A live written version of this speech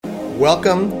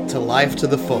Welcome to Life to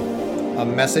the Full, a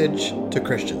message to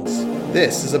Christians.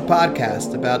 This is a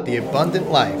podcast about the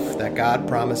abundant life that God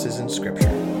promises in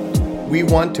Scripture. We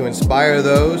want to inspire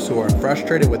those who are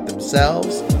frustrated with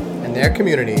themselves and their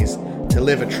communities to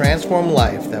live a transformed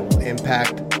life that will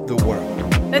impact the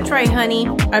world. That's right, honey.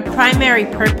 Our primary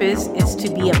purpose is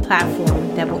to be a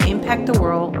platform that will impact the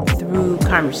world through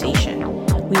conversation.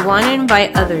 We want to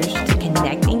invite others to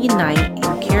connect and unite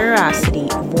in curiosity,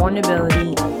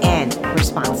 vulnerability, and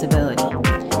responsibility.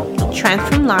 A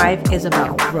transformed life is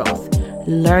about growth,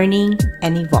 learning,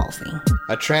 and evolving.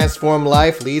 A transformed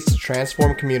life leads to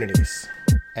transformed communities,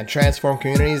 and transformed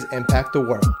communities impact the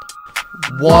world.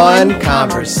 One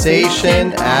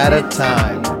conversation at a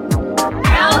time.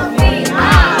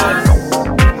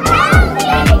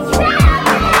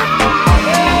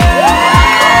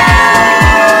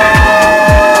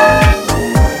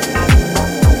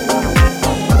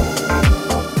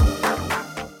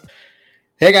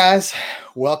 Hey guys,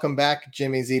 welcome back.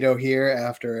 Jimmy Zito here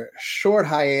after a short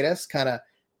hiatus, kind of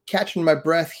catching my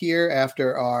breath here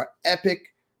after our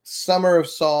epic Summer of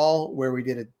Saul, where we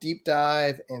did a deep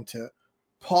dive into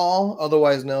Paul,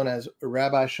 otherwise known as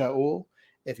Rabbi Shaul.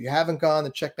 If you haven't gone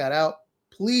to check that out,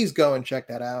 please go and check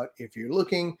that out. If you're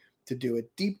looking to do a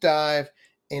deep dive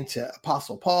into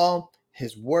Apostle Paul,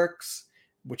 his works,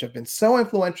 which have been so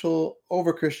influential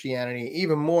over Christianity,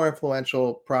 even more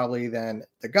influential probably than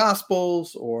the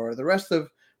Gospels or the rest of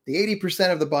the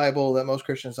 80% of the Bible that most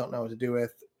Christians don't know what to do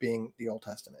with, being the Old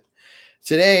Testament.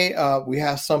 Today, we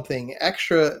have something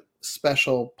extra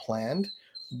special planned.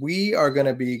 We are going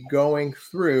to be going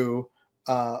through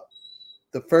the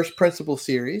First Principle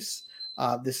series.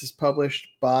 This is published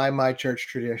by my church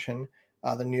tradition,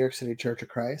 the New York City Church of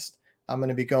Christ. I'm going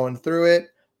to be going through it.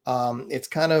 It's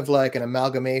kind of like an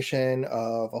amalgamation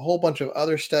of a whole bunch of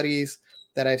other studies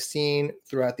that I've seen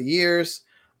throughout the years.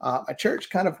 My church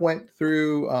kind of went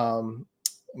through a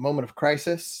moment of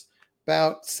crisis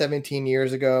about 17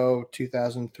 years ago,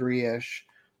 2003-ish,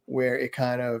 where it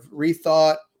kind of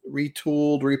rethought,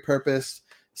 retooled, repurposed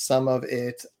some of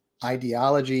its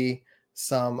ideology,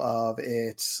 some of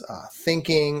its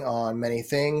thinking on many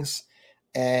things.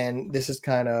 And this is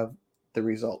kind of the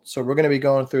result. So we're going to be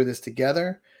going through this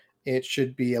together. It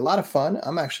should be a lot of fun.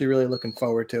 I'm actually really looking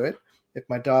forward to it. If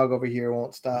my dog over here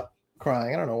won't stop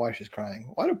crying, I don't know why she's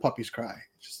crying. Why do puppies cry?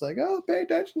 It's just like, oh, pay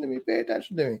attention to me, pay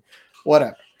attention to me.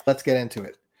 Whatever. Let's get into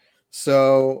it.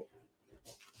 So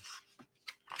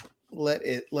let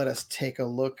us take a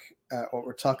look at what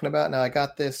we're talking about. Now I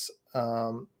got this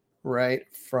right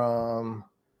from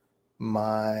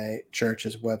my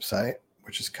church's website,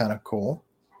 which is kind of cool.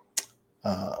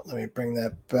 Let me bring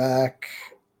that back.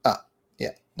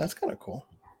 Yeah, that's kind of cool.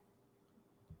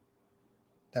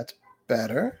 That's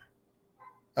better.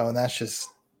 Oh, and that's just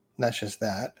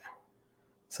that.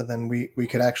 So then we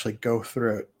could actually go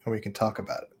through it and we can talk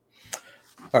about it.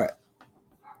 All right.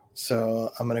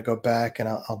 So I'm going to go back and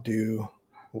I'll do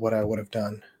what I would have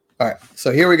done. All right.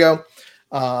 So here we go.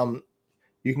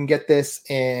 You can get this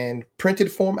in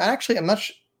printed form. Actually, I'm not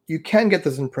sure. You can get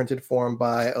this in printed form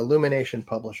by Illumination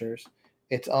Publishers.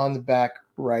 It's on the back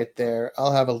right there.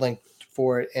 I'll have a link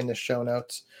for it in the show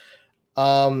notes.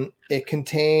 It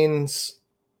contains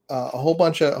a whole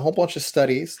bunch of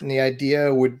studies, and the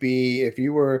idea would be if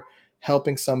you were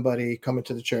helping somebody come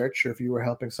into the church, or if you were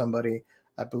helping somebody,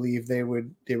 I believe they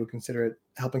would consider it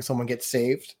helping someone get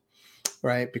saved,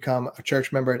 right? Become a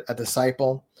church member, a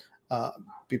disciple,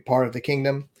 be part of the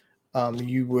kingdom.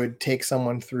 You would take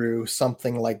someone through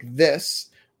something like this,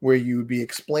 where you would be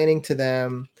explaining to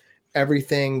them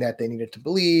everything that they needed to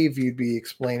believe. You'd be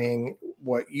explaining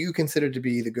what you consider to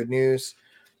be the good news,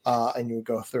 and you would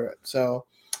go through it. So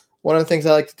one of the things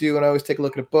I like to do when I always take a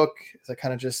look at a book is I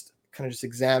kind of just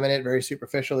examine it very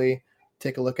superficially,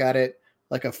 take a look at it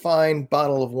like a fine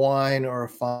bottle of wine or a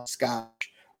fine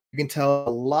scotch. You can tell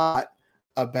a lot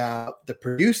about the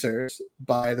producers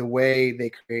by the way they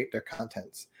create their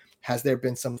contents. Has there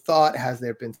been some thought? Has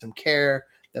there been some care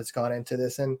that's gone into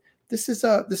this? And this is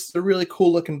a really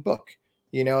cool looking book.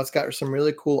 You know, it's got some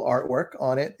really cool artwork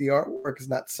on it. The artwork is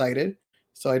not cited,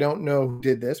 so I don't know who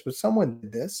did this, but someone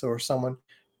did this, or someone,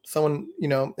 you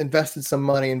know, invested some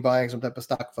money in buying some type of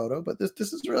stock photo. But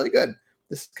this is really good.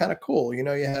 This is kind of cool. You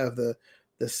know, you have the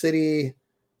city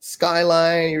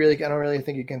skyline. I don't really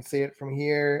think you can see it from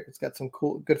here. It's got some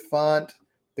good font.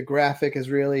 The graphic is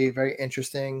really very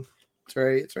interesting. It's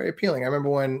very appealing. I remember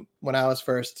when I was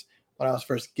first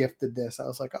gifted this, I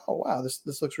was like, oh wow,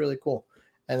 this looks really cool.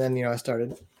 And then, you know, I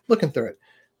started looking through it.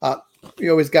 We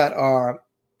always got our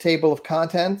table of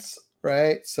contents,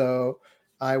 right? So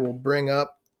I will bring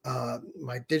up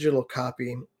my digital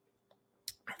copy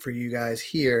for you guys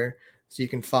here so you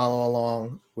can follow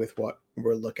along with what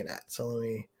we're looking at. So let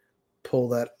me pull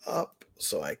that up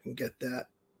so I can get that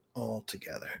all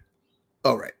together.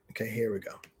 All right. Okay, here we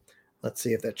go. Let's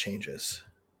see if that changes.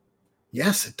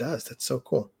 Yes, it does. That's so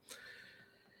cool.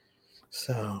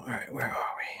 So, all right, where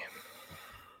are we?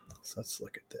 So let's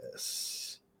look at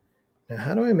this. Now,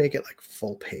 how do I make it like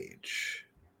full page?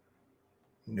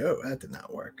 No, that did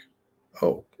not work.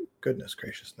 Oh, goodness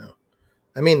gracious, no.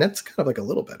 I mean, that's kind of like a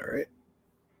little better, right?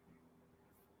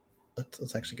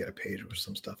 Let's actually get a page with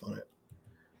some stuff on it.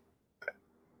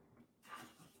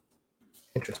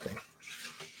 Interesting.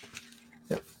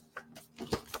 Yep.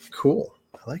 Cool.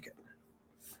 I like it.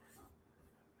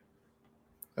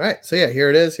 All right. So yeah, here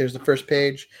it is. Here's the first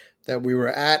page that we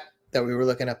were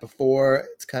looking at before.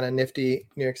 It's kind of nifty.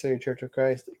 New York City Church of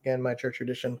Christ. Again, my church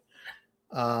tradition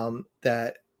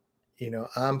that,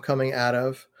 I'm coming out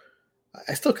of.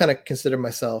 I still kind of consider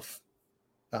myself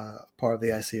part of the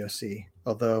ICOC,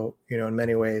 although, in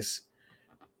many ways,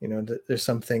 there's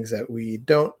some things that we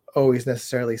don't always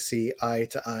necessarily see eye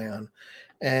to eye on.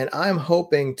 And I'm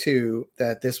hoping too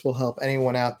that this will help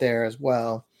anyone out there as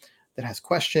well that has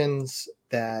questions,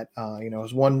 that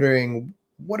is wondering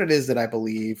what it is that I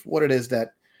believe, what it is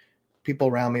that people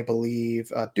around me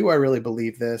believe. Do I really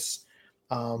believe this?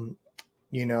 What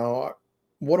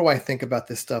do I think about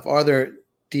this stuff? Are there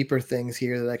deeper things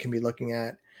here that I can be looking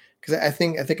at? Because I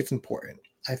think it's important.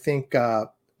 I think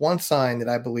one sign that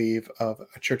I believe of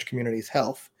a church community's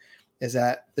health is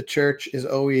that the church is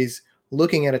always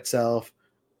looking at itself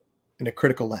in a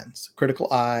critical lens,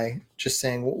 critical eye, just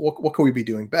saying, what could we be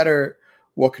doing better?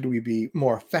 What could we be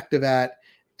more effective at?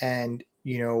 And,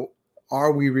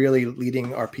 are we really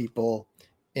leading our people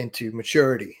into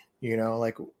maturity?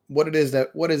 Like what is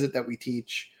it that we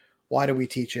teach? Why do we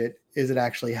teach it? Is it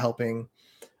actually helping?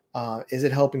 Is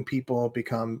it helping people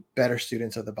become better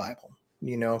students of the Bible?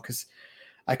 Because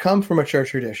I come from a church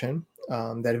tradition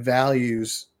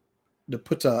that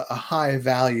puts a high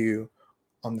value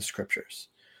on the scriptures.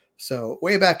 So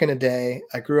way back in the day,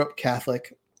 I grew up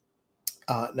Catholic.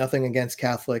 Nothing against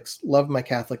Catholics. Loved my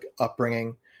Catholic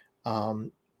upbringing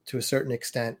to a certain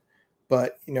extent.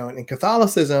 But, in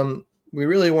Catholicism, we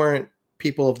really weren't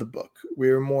people of the book.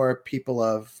 We were more people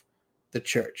of the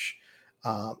church.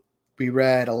 We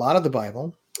read a lot of the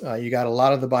Bible. You got a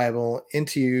lot of the Bible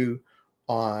into you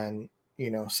on,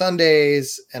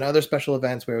 Sundays and other special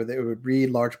events where they would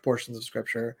read large portions of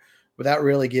scripture without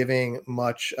really giving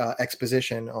much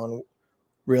exposition on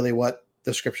really what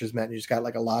the scriptures meant. You just got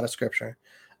like a lot of scripture.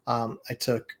 I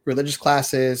took religious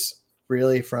classes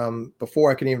really from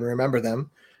before I could even remember them,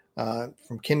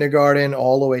 from kindergarten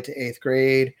all the way to 8th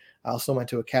grade. I also went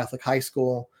to a Catholic high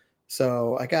school.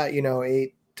 So I got,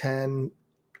 8, 10,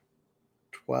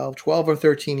 12 or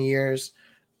 13 years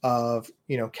of,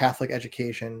 Catholic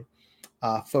education,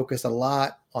 focused a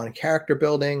lot on character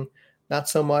building, not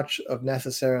so much of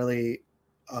necessarily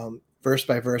verse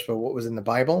by verse, but what was in the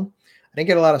Bible. I didn't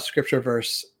get a lot of scripture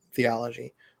verse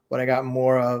theology. What I got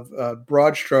more of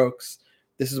broad strokes.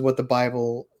 This is what the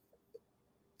Bible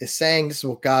is saying. This is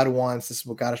what God wants. This is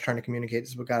what God is trying to communicate.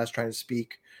 This is what God is trying to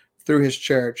speak through his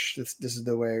church. This is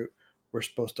the way we're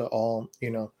supposed to all,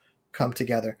 come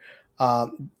together.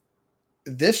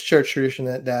 This church tradition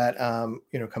that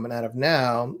coming out of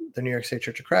now, the New York State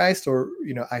Church of Christ, or,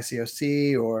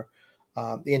 ICOC, or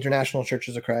the International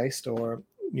Churches of Christ, or,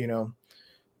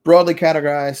 broadly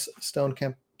categorized Stone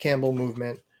Campbell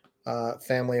movement,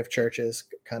 family of churches,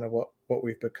 kind of what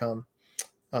we've become.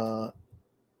 I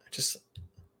just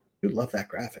do love that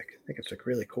graphic. I think it's like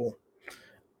really cool.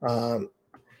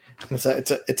 It's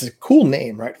a cool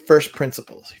name, right? First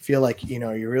principles. You feel like,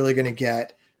 you're really going to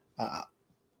get a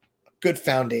good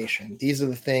foundation. These are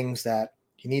the things that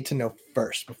you need to know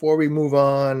first before we move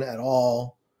on at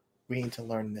all. We need to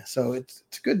learn this. So it's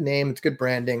a good name. It's good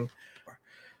branding.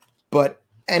 But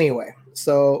anyway,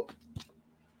 so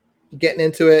getting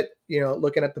into it,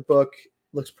 looking at the book,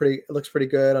 looks pretty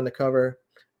good on the cover.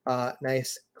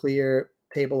 Nice, clear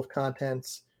table of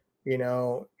contents,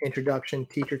 introduction,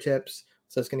 teacher tips.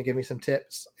 So it's going to give me some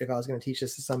tips if I was going to teach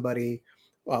this to somebody,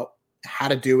 well, how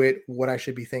to do it, what I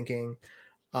should be thinking.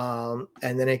 And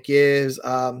then it gives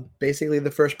basically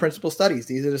the first principle studies.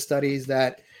 These are the studies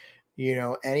that,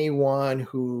 anyone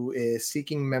who is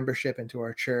seeking membership into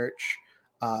our church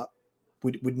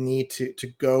would need to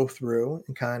go through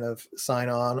and kind of sign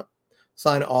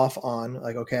off on,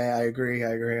 like, okay, I agree,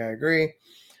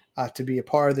 to be a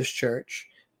part of this church.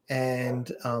 And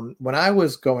when I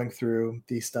was going through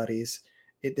these studies,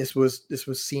 this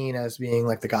was seen as being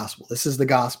like the gospel. This is the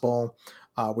gospel.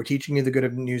 We're teaching you the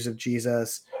good news of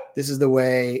Jesus. this is the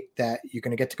way that you're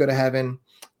going to get to go to heaven.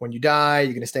 When you die,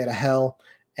 you're going to stay out of hell.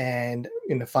 And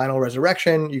in the final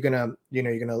resurrection, you're going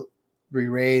to be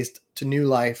raised to new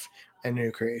life and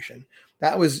new creation.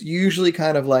 That was usually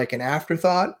kind of like an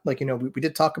afterthought. Like, we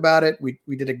did talk about it. We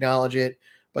did acknowledge it,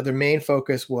 but their main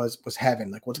focus was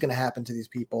heaven. Like, what's going to happen to these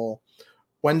people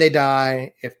when they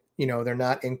die, if, they're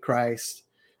not in Christ,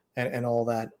 and all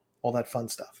that fun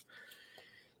stuff.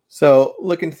 So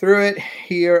looking through it,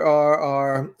 here are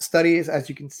our studies. As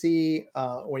you can see,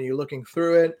 when you're looking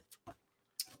through it,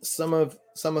 some of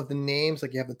the names,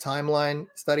 like you have the timeline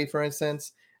study, for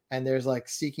instance, and there's like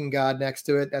seeking God next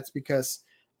to it. That's because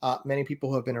many people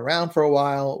who have been around for a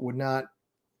while would not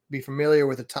be familiar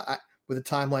with a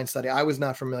timeline study. I was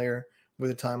not familiar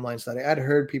with a timeline study. I'd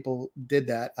heard people did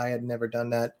that. I had never done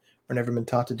that or never been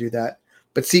taught to do that.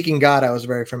 But seeking God, I was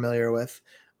very familiar with.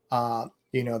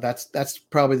 That's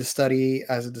probably the study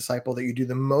as a disciple that you do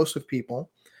the most with people.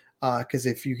 Because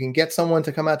if you can get someone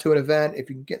to come out to an event, if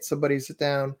you can get somebody to sit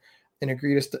down and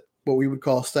agree to what we would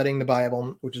call studying the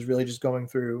Bible, which is really just going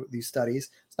through these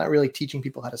studies. It's not really teaching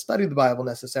people how to study the Bible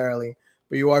necessarily,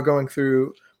 but you are going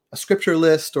through a scripture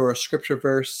list or a scripture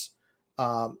verse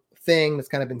thing that's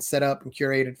kind of been set up and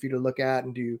curated for you to look at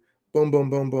and do boom, boom,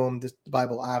 boom, boom. The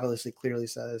Bible obviously clearly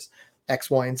says X,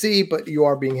 Y, and Z, but you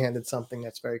are being handed something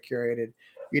that's very curated.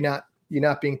 You're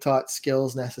not being taught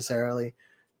skills necessarily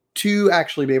to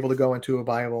actually be able to go into a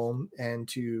Bible and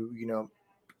to,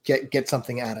 get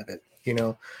something out of it,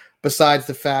 besides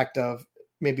the fact of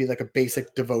maybe like a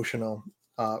basic devotional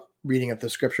reading of the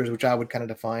scriptures, which I would kind of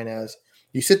define as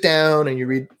you sit down and you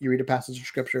read a passage of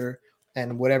scripture,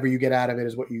 and whatever you get out of it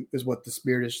is what the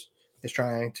Spirit is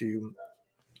trying to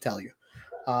tell you.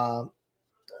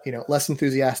 Less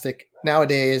enthusiastic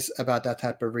nowadays about that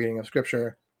type of reading of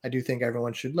scripture. I do think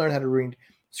everyone should learn how to read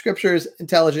scriptures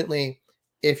intelligently.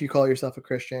 If you call yourself a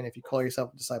Christian, if you call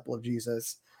yourself a disciple of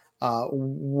Jesus,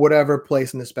 whatever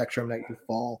place in the spectrum that you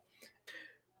fall.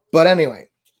 But anyway,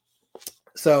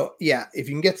 so yeah, if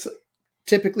you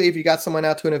got someone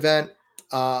out to an event,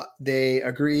 they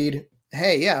agreed,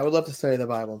 hey, yeah, I would love to study the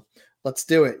Bible. Let's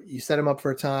do it. You set them up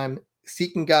for a time.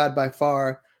 Seeking God by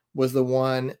far was the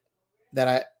one that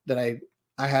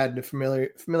I had the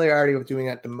familiarity with doing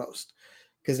that the most,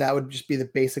 because that would just be the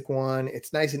basic one.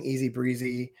 It's nice and easy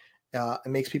breezy. It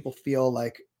makes people feel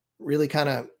like really kind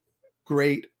of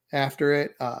great after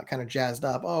it, kind of jazzed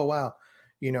up. Oh, wow.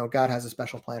 God has a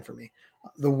special plan for me.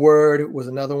 The Word was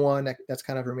another one that's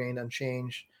kind of remained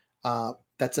unchanged.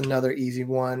 That's another easy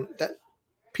one that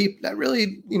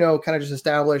really, kind of just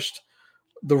established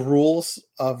the rules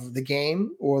of the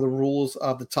game, or the rules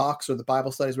of the talks or the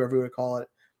Bible studies, whatever we would call it,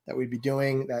 that we'd be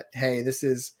doing. That, hey, this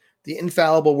is the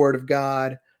infallible Word of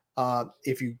God.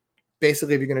 If you're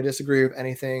going to disagree with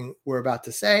anything we're about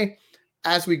to say,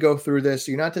 as we go through this,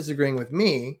 you're not disagreeing with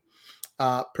me,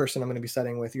 person I'm going to be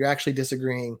studying with. You're actually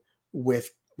disagreeing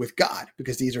with God,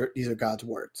 because these are God's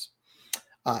words.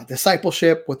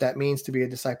 Discipleship, what that means to be a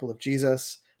disciple of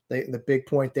Jesus. The big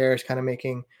point there is kind of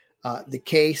making the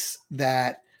case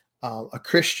that a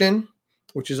Christian,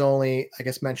 which is only, I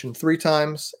guess, mentioned 3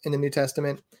 times in the New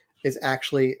Testament, is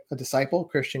actually a disciple.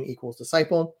 Christian equals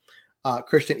disciple.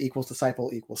 Christian equals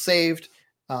disciple equals saved.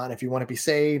 And if you want to be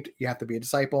saved, you have to be a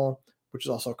disciple, which is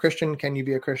also a Christian. Can you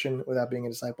be a Christian without being a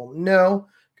disciple? No,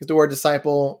 because the word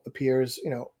disciple appears,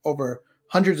 over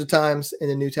hundreds of times in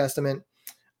the New Testament.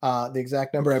 The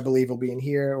exact number, I believe, will be in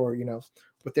here, or,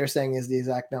 what they're saying is the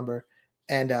exact number.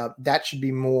 And that should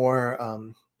be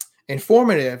more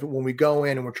informative when we go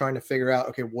in and we're trying to figure out,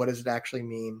 okay, what does it actually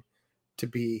mean to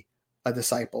be a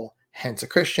disciple, hence a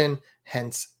Christian,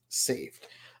 hence saved.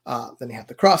 Then you have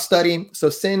the cross study. So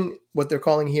sin, what they're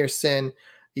calling here sin,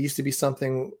 it used to be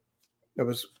something that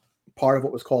was part of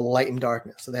what was called light and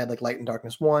darkness. So they had like light and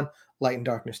darkness 1, light and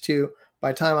darkness 2.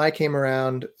 By the time I came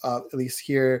around, at least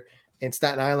here in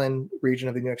Staten Island region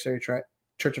of the New York City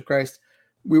Church of Christ,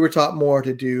 we were taught more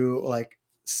to do like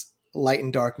light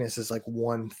and darkness is like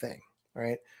one thing,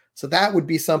 right? So that would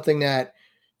be something that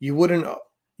you wouldn't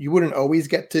always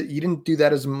get to. You didn't do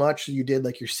that as much as you did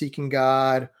like your seeking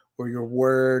God or your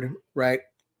word, right?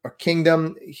 Or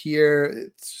kingdom here,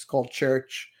 it's just called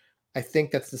church. I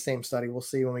think that's the same study. We'll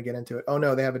see when we get into it. Oh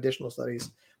no, they have additional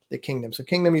studies. The kingdom. So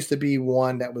kingdom used to be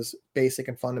one that was basic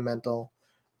and fundamental.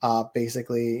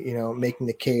 Basically, making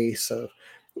the case of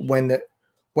when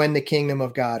the kingdom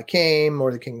of God came,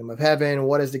 or the kingdom of heaven.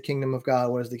 What is the kingdom of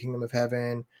God? What is the kingdom of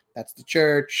heaven? That's the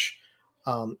church.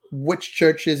 Which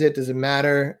church is it? Does it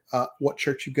matter what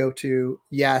church you go to?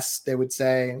 Yes, they would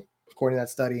say, according to that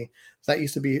study. So that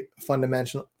used to be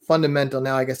fundamental.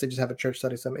 Now I guess they just have a church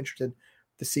study, so I'm interested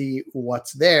to see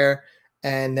what's there.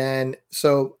 And then,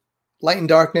 so light and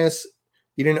darkness,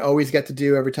 you didn't always get to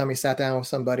do every time you sat down with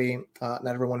somebody. Not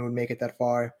everyone would make it that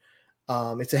far.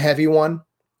 It's a heavy one,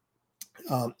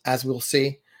 as we'll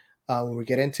see when we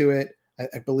get into it.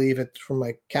 I believe it, from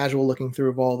my casual looking through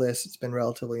of all this, it's been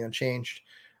relatively unchanged.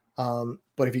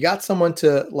 But if you got someone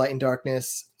to light and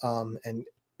darkness, and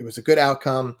it was a good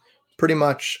outcome, pretty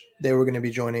much they were going to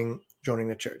be joining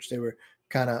the church. They were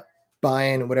kind of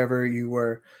buying whatever you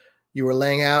were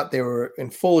laying out. They were in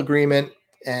full agreement,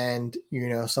 and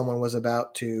someone was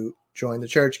about to join the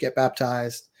church, get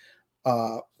baptized,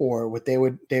 or what they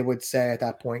would say at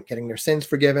that point, getting their sins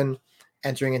forgiven,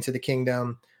 entering into the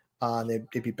kingdom.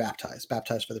 They'd be baptized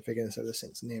for the forgiveness of the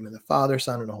sins in the name of the Father,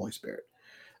 Son, and the Holy Spirit.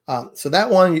 So that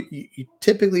one you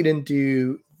typically didn't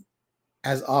do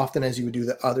as often as you would do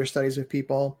the other studies with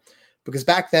people, because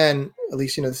back then, at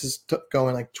least, this is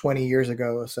going like 20 years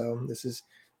ago. So this is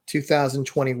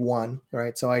 2021,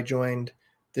 right? So I joined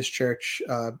this church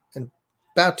in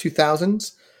about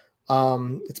 2000s.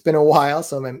 It's been a while,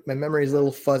 so my memory is a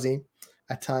little fuzzy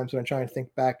at times when I'm trying to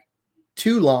think back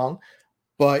too long.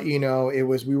 But we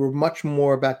were much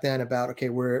more back then about, okay,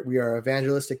 we are an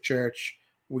evangelistic church.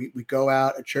 We go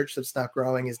out. A church that's not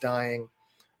growing is dying.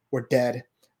 We're dead.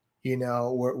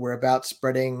 We're about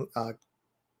spreading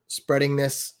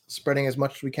as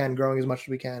much as we can, growing as much as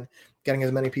we can, getting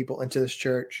as many people into this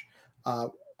church.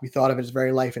 We thought of it as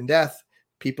very life and death.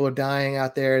 People are dying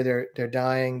out there. They're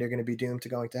dying. They're going to be doomed to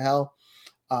going to hell.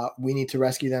 We need to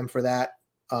rescue them for that.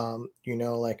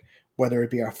 Like whether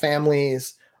it be our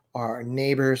families, our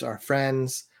neighbors, our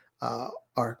friends,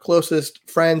 our closest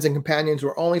friends and companions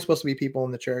were only supposed to be people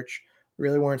in the church.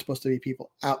 Really weren't supposed to be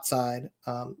people outside.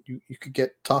 You could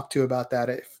get talked to about that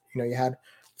if you had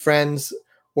friends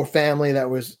or family that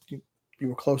was you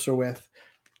were closer with.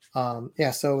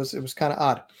 So it was kind of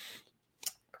odd.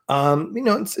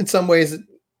 In some ways it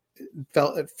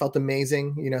felt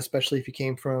amazing, especially if you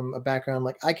came from a background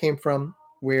like I came from,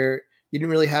 where you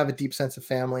didn't really have a deep sense of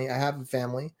family. I have a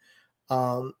family.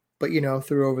 But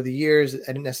through over the years, I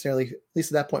didn't necessarily, at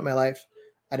least at that point in my life,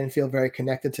 I didn't feel very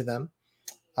connected to them.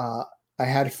 I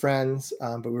had friends,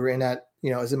 but we were in that,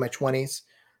 I was in my 20s.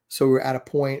 So we were at a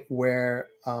point where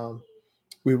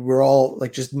we were all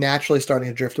like just naturally starting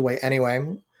to drift away anyway.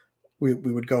 We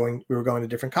were going to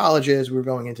different colleges. We were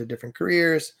going into different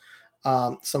careers.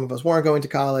 Some of us weren't going to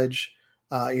college,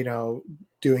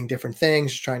 doing different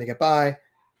things, trying to get by.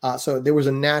 So there was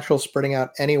a natural spreading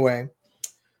out anyway.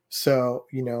 So,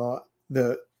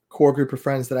 the core group of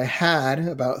friends that I had,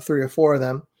 about 3 or 4 of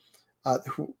them,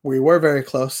 we were very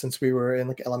close since we were in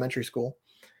like elementary school.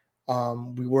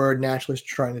 We were naturally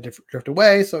trying to drift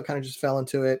away. So it kind of just fell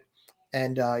into it.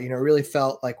 And, really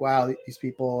felt like, wow, these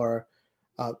people are,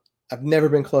 I've never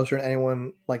been closer to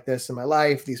anyone like this in my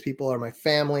life. These people are my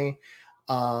family,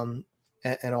 and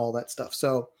all that stuff.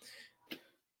 So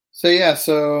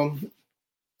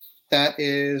that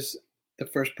is the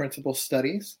first principle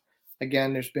studies.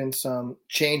 Again, there's been some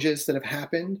changes that have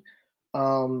happened.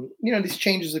 These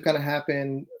changes have kind of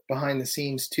happened behind the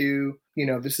scenes too.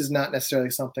 This is not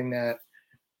necessarily something that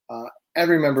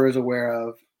every member is aware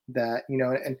of. That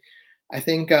and I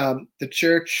think the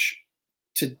church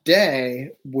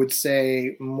today would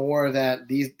say more that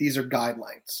these are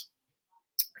guidelines,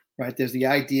 right? There's the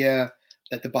idea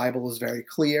that the Bible is very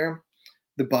clear.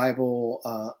 The Bible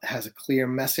has a clear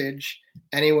message.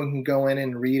 Anyone can go in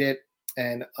and read it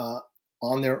and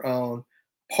on their own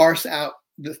parse out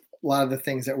a lot of the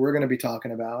things that we're going to be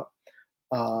talking about,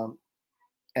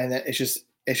 and that it's just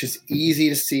easy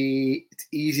to see. It's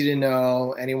easy to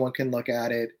know. Anyone can look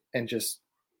at it and just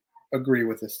agree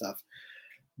with this stuff.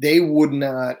 They would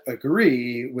not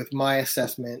agree with my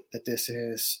assessment that this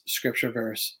is scripture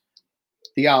verse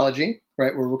theology,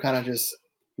 right? Where we're kind of just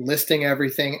listing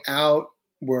everything out.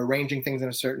 We're arranging things in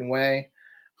a certain way.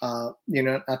 Not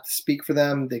to speak for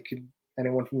them.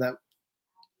 Anyone from that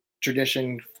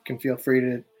tradition can feel free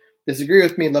to disagree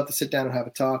with me. I'd love to sit down and have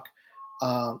a talk.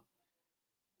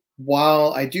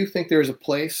 While I do think there is a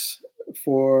place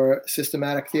for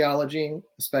systematic theology,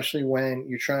 especially when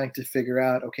you're trying to figure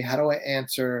out, okay, how do I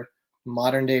answer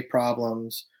modern day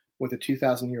problems with a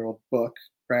 2,000-year-old book,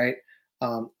 right?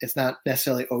 It's not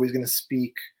necessarily always going to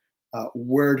speak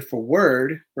word for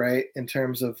word, right? In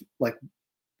terms of like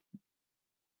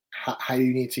how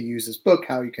you need to use this book,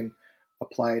 how you can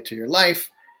apply it to your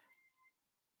life.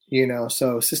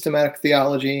 So systematic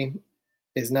theology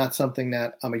is not something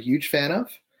that I'm a huge fan of.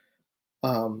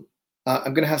 I'm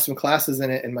going to have some classes in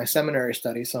it in my seminary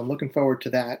study, so I'm looking forward to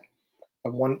that. I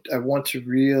want to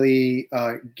really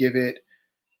give it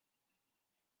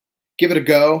a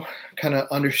go, kind of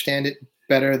understand it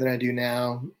better than I do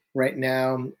now. right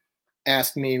now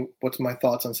ask me what's my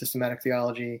thoughts on systematic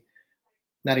theology.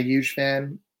 Not a huge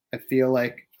fan. I feel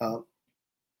like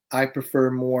I prefer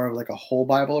more of like a whole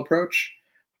Bible approach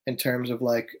in terms of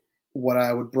like what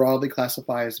I would broadly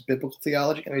classify as biblical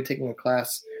theology. I'm going to be taking a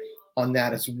class on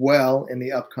that as well in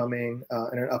the upcoming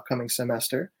in an upcoming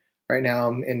semester. Right now,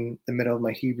 I'm in the middle of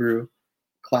my Hebrew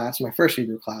class, my first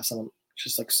Hebrew class, and I'm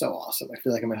just like so awesome. I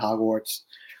feel like I'm at Hogwarts.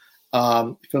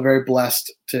 I feel very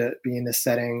blessed to be in this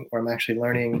setting where I'm actually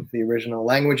learning the original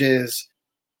languages.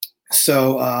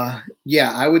 So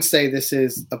yeah, I would say this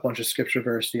is a bunch of scripture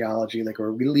verse theology, like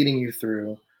we're leading you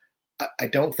through. I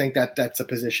don't think that that's a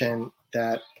position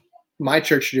that my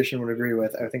church tradition would agree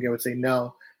with. I think I would say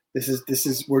no. This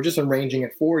is we're just arranging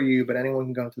it for you, but anyone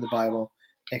can go to the Bible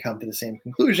and come to the same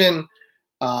conclusion.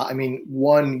 I mean,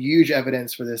 one huge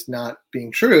evidence for this not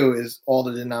being true is all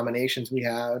the denominations we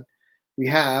have.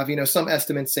 You know, some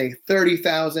estimates say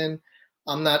 30,000.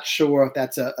 I'm not sure if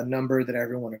that's a number that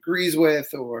everyone agrees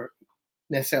with or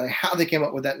necessarily how they came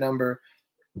up with that number,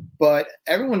 but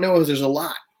everyone knows there's a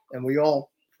lot, and we all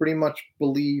pretty much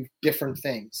believe different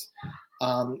things.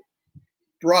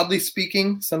 Broadly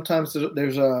speaking, sometimes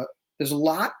there's a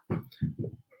lot.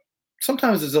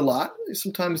 Sometimes there's a lot.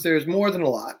 Sometimes there's more than a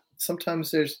lot. Sometimes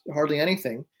there's hardly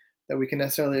anything that we can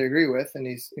necessarily agree with in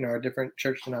these, you know, our different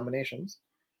church denominations.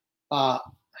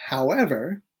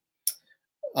 However,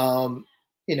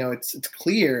 you know, it's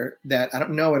clear that I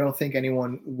don't think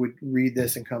anyone would read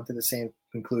this and come to the same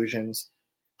conclusions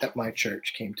that my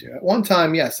church came to. At one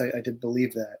time, yes, I did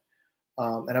believe that.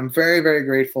 And I'm very, very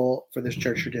grateful for this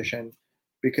church tradition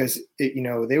because, you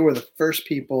know, they were the first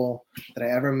people that I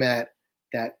ever met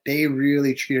that they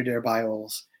really treated their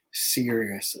Bibles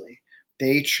seriously.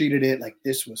 They treated it like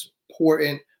this was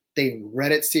important. They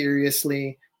read it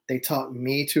seriously. They taught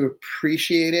me to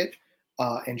appreciate it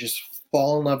and just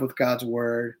fall in love with God's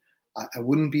word. I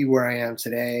wouldn't be where I am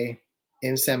today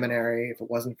in seminary if it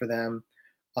wasn't for them.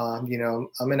 You know,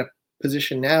 I'm in a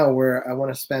position now where I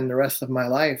want to spend the rest of my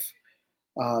life,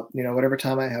 you know, whatever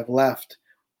time I have left,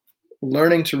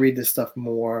 learning to read this stuff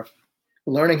more,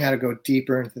 learning how to go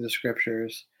deeper into the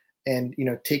scriptures, and, you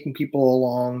know, taking people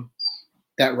along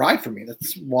that ride for me.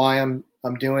 That's why I'm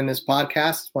doing this podcast.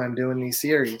 That's why I'm doing these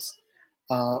series.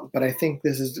 But I think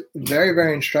this is very,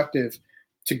 very instructive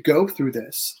to go through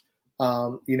this.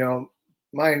 You know,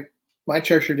 my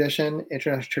church tradition,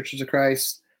 International Churches of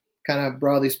Christ, kind of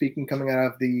broadly speaking, coming out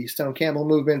of the Stone Campbell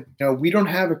movement, you know, we don't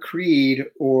have a creed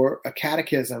or a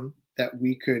catechism that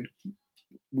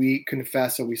we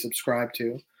confess or we subscribe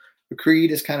to. The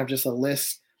creed is kind of just a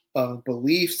list of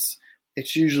beliefs.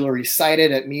 It's usually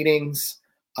recited at meetings,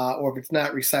 or if it's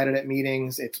not recited at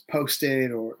meetings, it's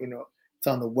posted or, you know, it's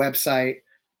on the website.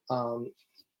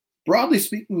 Broadly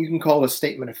speaking, you can call it a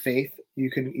statement of faith. You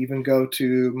can even go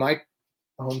to my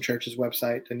home church's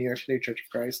website, the New York State Church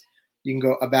of Christ. You can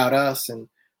go about us, and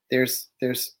there's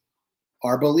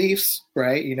our beliefs,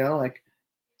 right? You know, like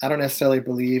I don't necessarily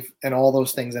believe in all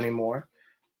those things anymore.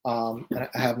 And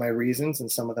I have my reasons,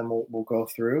 and some of them we'll go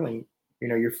through. And, you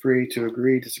know, you're free to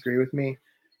agree, disagree with me.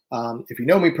 If you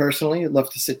know me personally, I'd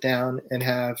love to sit down and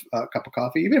have a cup of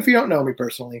coffee. Even if you don't know me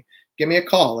personally, give me a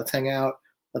call. Let's hang out.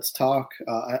 Let's talk.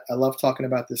 I love talking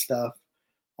about this stuff.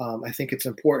 I think it's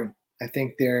important. I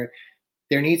think there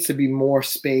needs to be more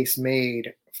space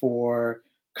made for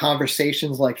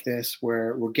conversations like this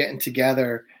where we're getting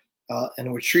together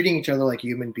and we're treating each other like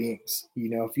human beings. You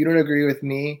know, if you don't agree with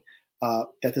me,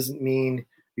 that doesn't mean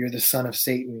you're the son of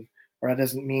Satan, or that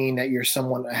doesn't mean that you're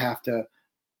someone I have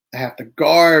to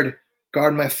guard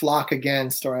my flock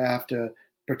against, or I have to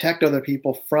protect other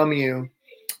people from you,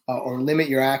 or limit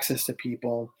your access to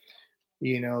people,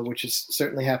 you know, which has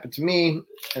certainly happened to me,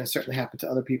 and it's certainly happened to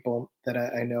other people that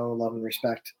I know, love, and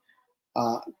respect.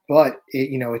 But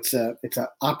you know, it's an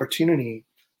opportunity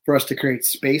for us to create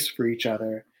space for each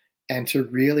other and to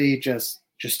really just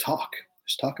talk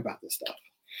about this stuff.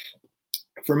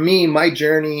 For me, my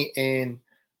journey in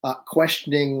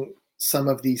questioning some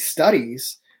of these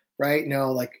studies, right?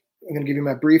 Now, like I'm going to give you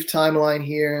my brief timeline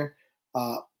here.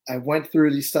 I went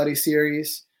through the study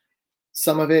series.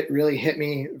 Some of it really hit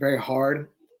me very hard.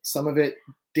 Some of it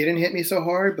didn't hit me so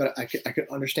hard, but I could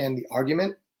understand the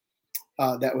argument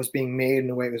that was being made and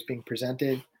the way it was being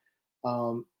presented.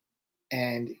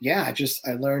 And yeah,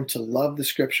 I learned to love the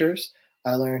scriptures.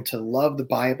 I learned to love the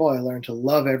Bible. I learned to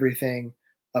love everything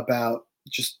about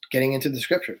just getting into the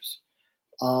scriptures.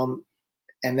 And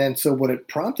then, so what it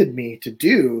prompted me to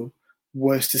do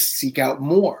was to seek out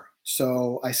more.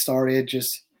 So I started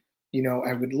just, you know,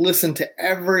 I would listen to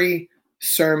every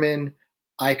sermon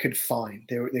I could find.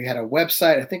 They had a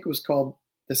website. I think it was called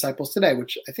disciples today,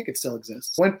 which I think it still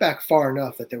exists. Went back far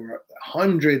enough that there were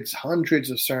hundreds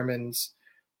of sermons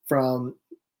from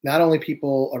not only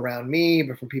people around me,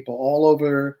 but from people all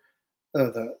over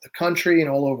the country and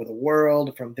all over the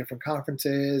world, from different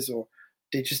conferences, or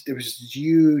there was this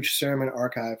huge sermon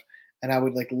archive, and I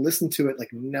would like listen to it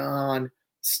like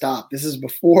non-stop. This is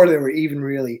before there were even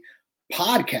really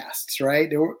podcasts, right?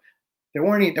 There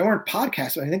weren't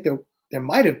podcasts. I think there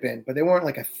might have been, but they weren't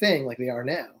like a thing like they are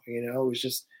now. It was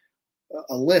just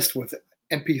a list with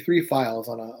MP3 files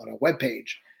on a web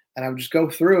page, and I would just go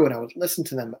through and I would listen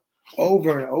to them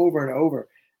over and over and over.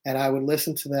 And I would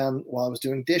listen to them while I was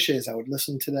doing dishes. I would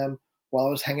listen to them while I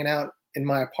was hanging out in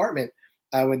my apartment.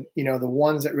 I would, the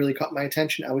ones that really caught my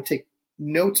attention, I would take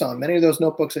notes on. Many of those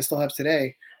notebooks I still have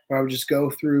today, where I would just go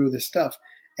through this stuff.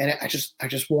 And I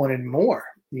just wanted more,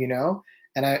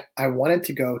 and I wanted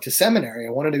to go to seminary.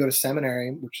 I wanted to go to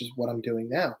seminary, which is what I'm doing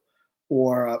now,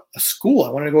 or a school. I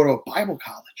wanted to go to a Bible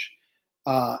college.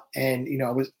 And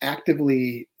I was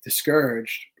actively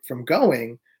discouraged from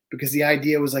going, because the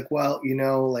idea was like, well,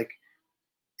 like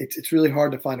it's really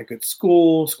hard to find a good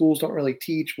school. Schools don't really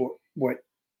teach what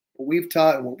we've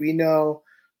taught and what we know.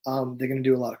 They're going to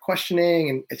do a lot of questioning,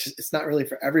 and it's not really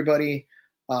for everybody.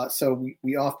 So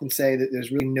we often say that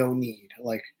there's really no need.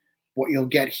 Like what you'll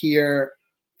get here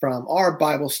from our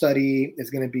Bible study is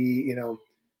going to be, the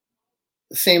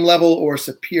same level or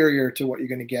superior to what you're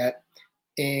going to get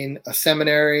in a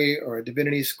seminary or a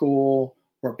divinity school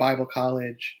or a Bible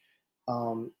college.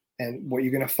 And what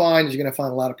you're going to find is you're going to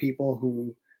find a lot of people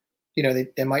who,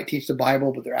 they might teach the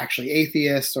Bible, but they're actually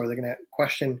atheists, or they're going to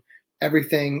question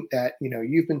everything that,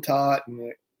 you've been taught.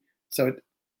 And so,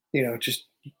 just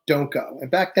don't go. And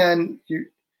back then you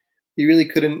really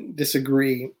couldn't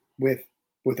disagree with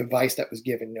advice that was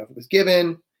given. If it was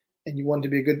given and you wanted to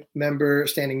be a good member,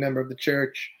 standing member of the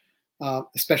church,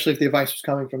 especially if the advice was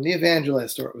coming from the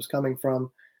evangelist, or it was coming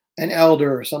from an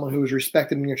elder or someone who was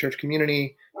respected in your church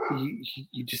community,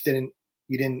 you just didn't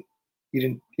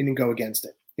go against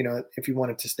it, if you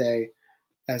wanted to stay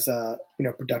as a,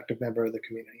 productive member of the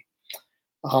community.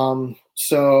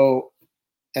 So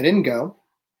I didn't go,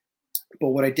 but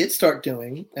what I did start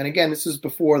doing, and again, this is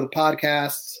before the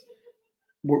podcasts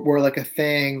were like a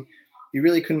thing. You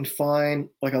really couldn't find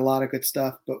like a lot of good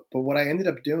stuff, but what I ended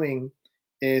up doing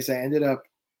is I ended up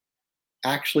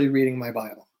actually reading my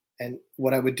Bible. And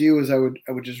what I would do is I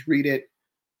would just read it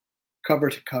cover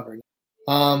to cover.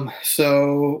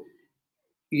 So,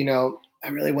 I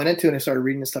really went into it and I started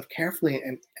reading this stuff carefully,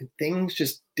 and things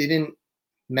just didn't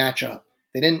match up.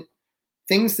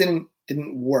 Things didn't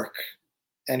work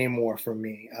anymore for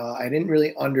me. I didn't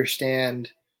really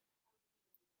understand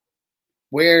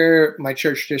where my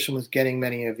church tradition was getting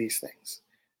many of these things.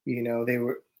 They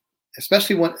were,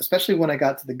 especially when I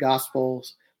got to the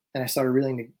Gospels and I started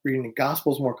reading the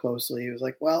Gospels more closely. It was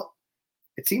like, well,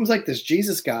 it seems like this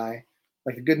Jesus guy,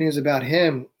 like the good news about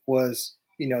him was,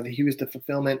 that he was the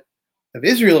fulfillment of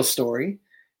Israel's story.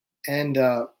 And,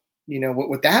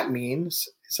 what that means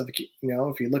is,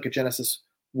 if you look at Genesis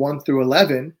 1 through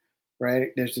 11, right,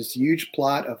 there's this huge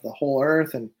plot of the whole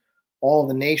earth, and all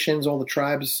the nations, all the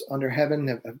tribes under heaven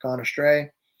have gone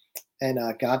astray. And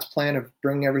God's plan of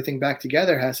bringing everything back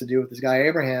together has to do with this guy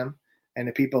Abraham and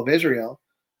the people of Israel.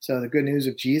 So the good news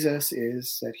of Jesus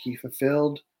is that he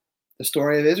fulfilled the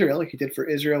story of Israel. He did for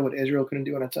Israel what Israel couldn't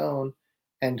do on its own.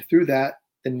 And through that,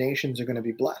 the nations are going to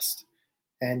be blessed.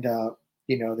 And,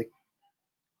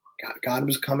 God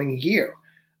was coming here.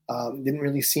 It didn't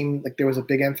really seem like there was a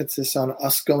big emphasis on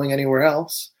us going anywhere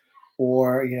else,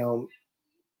 or,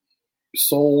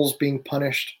 souls being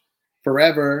punished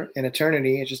forever in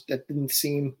eternity. That didn't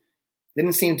seem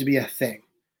to be a thing.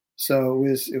 So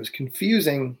it was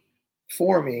confusing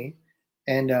for me,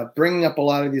 and bringing up a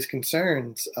lot of these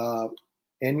concerns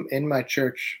in my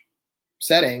church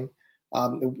setting.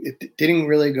 It didn't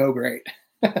really go great.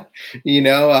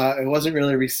 It wasn't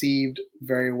really received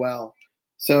very well.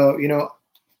 So,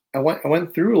 I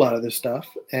went through a lot of this stuff,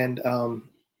 and I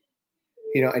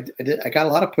got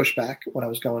a lot of pushback when I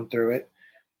was going through it,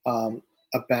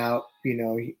 about,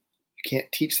 you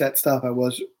can't teach that stuff. I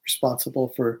was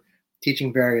responsible for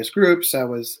teaching various groups. I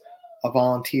was a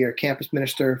volunteer campus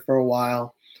minister for a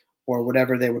while, or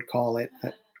whatever they would call it.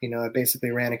 I basically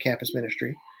ran a campus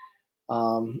ministry.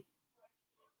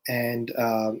 And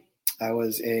I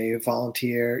was a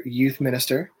volunteer youth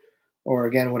minister, or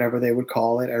again, whatever they would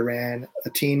call it. I ran a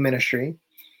teen ministry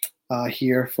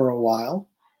here for a while.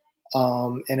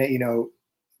 And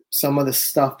some of the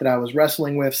stuff that I was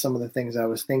wrestling with, some of the things I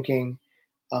was thinking,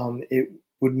 it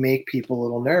would make people a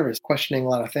little nervous, questioning a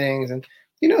lot of things, and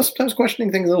sometimes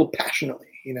questioning things a little passionately.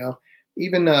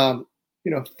 Even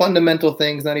fundamental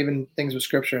things, not even things with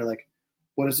scripture, like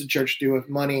what does the church do with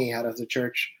money? How does the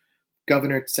church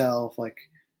govern itself? Like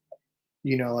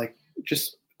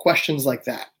just questions like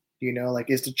that. Like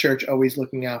is the church always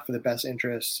looking out for the best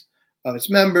interests of its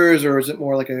members, or is it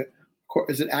more like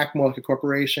is it act more like a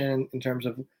corporation in terms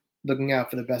of looking out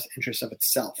for the best interests of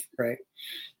itself, right?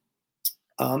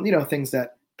 Things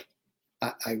that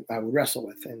I would wrestle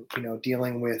with, and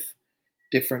dealing with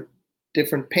different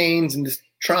pains and just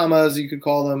traumas, you could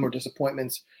call them, or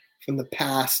disappointments from the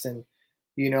past. And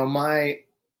the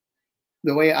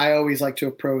way I always like to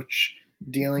approach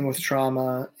dealing with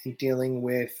trauma and dealing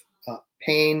with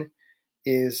pain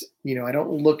is, I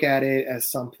don't look at it as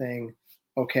something,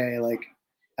 okay, like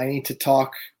I need to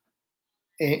talk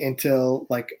until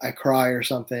like I cry or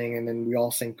something, and then we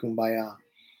all sing Kumbaya.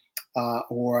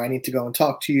 Or I need to go and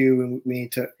talk to you, and we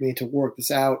need to work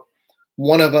this out.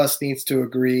 One of us needs to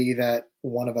agree that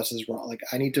one of us is wrong. Like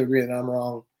I need to agree that I'm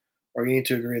wrong, or you need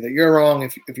to agree that you're wrong.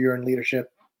 If you're in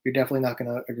leadership, you're definitely not going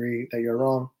to agree that you're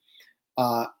wrong.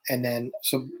 And then,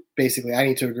 so basically, I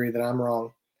need to agree that I'm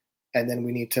wrong, and then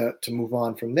we need to move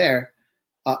on from there.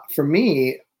 For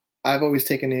me, I've always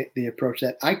taken the approach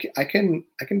that I can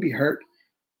be hurt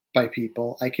by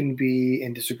people. I can be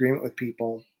in disagreement with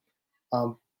people,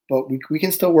 but we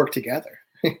can still work together.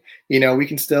 We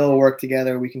can still work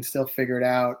together. We can still figure it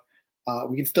out.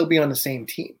 We can still be on the same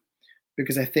team,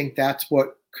 because I think that's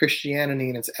what Christianity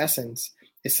in its essence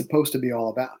is supposed to be all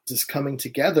about. This coming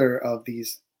together of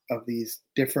these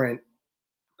different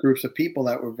groups of people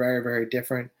that were very, very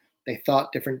different. They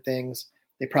thought different things.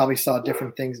 They probably saw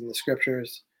different things in the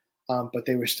scriptures, but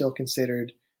they were still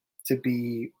considered to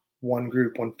be one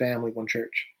group, one family, one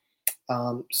church.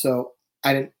 So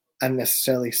I didn't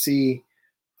necessarily see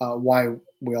why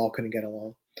we all couldn't get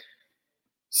along.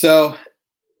 So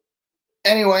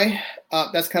anyway,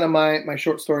 that's kind of my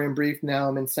short story in brief. Now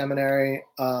I'm in seminary.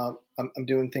 I'm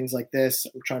doing things like this.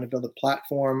 I'm trying to build a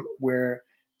platform where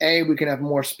we can have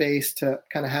more space to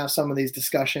kind of have some of these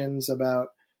discussions about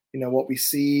what we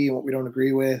see and what we don't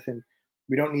agree with, and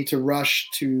we don't need to rush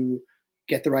to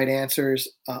get the right answers.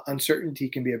 Uncertainty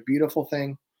can be a beautiful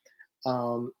thing.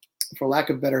 For lack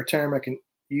of a better term, I can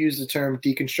use the term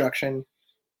deconstruction.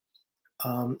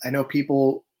 I know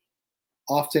people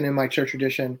often in my church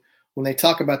tradition, when they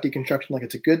talk about deconstruction like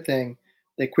it's a good thing,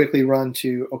 they quickly run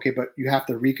to, okay, but you have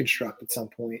to reconstruct at some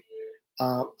point.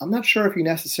 I'm not sure if you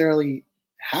necessarily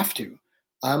have to.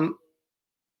 I'm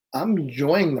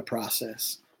enjoying the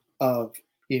process of,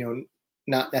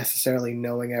 not necessarily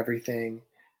knowing everything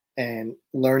and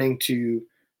learning to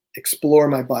explore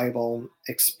my Bible,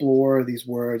 explore these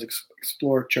words,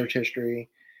 explore church history,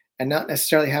 and not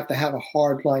necessarily have to have a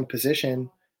hard-line position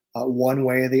one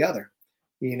way or the other.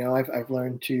 I've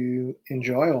learned to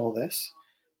enjoy all this.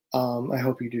 I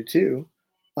hope you do too.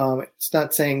 It's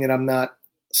not saying that I'm not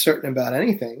certain about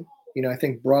anything. I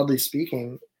think broadly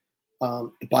speaking,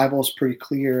 the Bible is pretty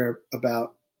clear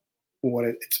about what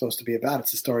it's supposed to be about. It's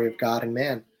the story of God and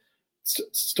man. It's the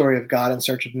story of God in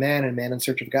search of man and man in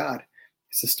search of God.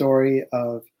 It's the story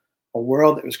of a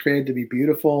world that was created to be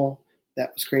beautiful,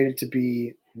 that was created to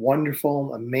be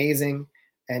wonderful, amazing,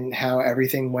 and how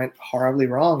everything went horribly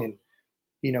wrong. And,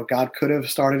 God could have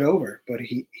started over, but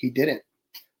he didn't,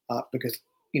 because,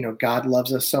 God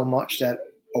loves us so much that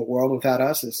a world without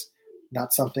us is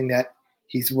not something that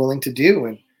he's willing to do.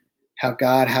 And how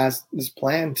God has this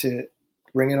plan to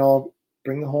bring the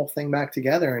whole thing back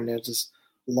together. And there's this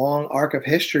long arc of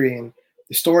history, and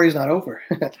the story is not over.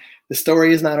 The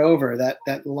story is not over.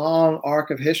 That long arc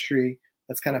of history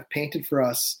that's kind of painted for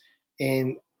us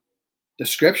in the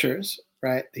scriptures,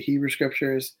 right? The Hebrew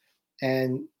scriptures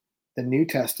and the New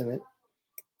Testament.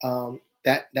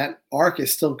 That arc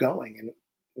is still going, and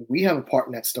we have a part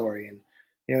in that story. And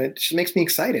it just makes me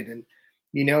excited. And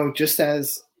just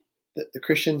as the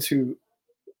Christians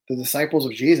the disciples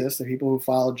of Jesus, the people who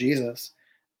followed Jesus,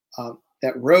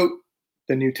 that wrote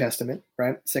the New Testament,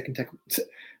 right? Second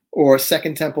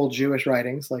Temple Jewish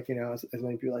writings, like, as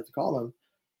many people like to call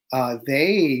them,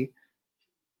 they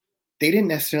didn't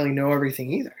necessarily know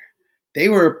everything either. They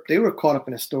were caught up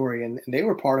in a story, and they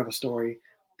were part of a story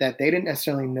that they didn't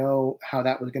necessarily know how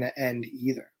that was going to end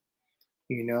either.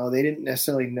 They didn't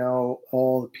necessarily know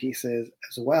all the pieces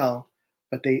as well,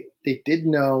 but they did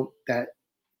know that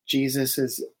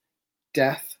Jesus's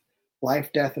death,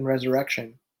 life, death, and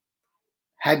resurrection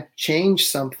had changed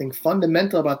something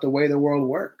fundamental about the way the world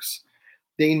works.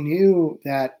 They knew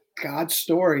that God's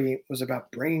story was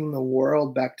about bringing the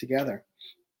world back together,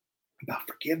 about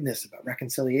forgiveness, about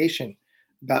reconciliation,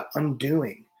 about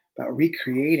undoing, about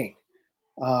recreating.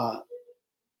 And,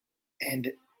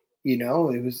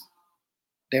 it was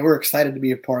they were excited to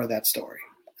be a part of that story.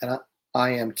 And I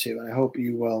am too. And I hope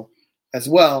you will as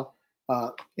well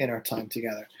in our time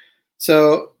together.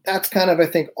 So that's kind of, I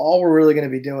think, all we're really going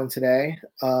to be doing today.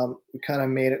 We kind of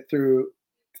made it through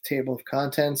the table of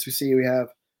contents. We see we have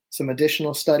some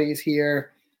additional studies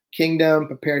here. Kingdom,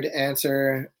 prepared to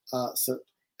answer. So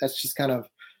that's just kind of,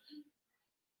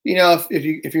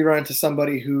 if you run into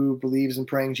somebody who believes in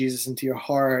praying Jesus into your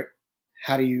heart,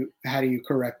 how do you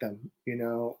correct them?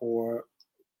 Or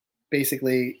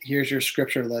basically, here's your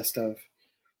scripture list of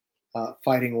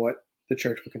fighting what the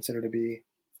church would consider to be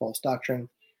false doctrine.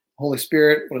 Holy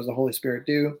Spirit, what does the Holy Spirit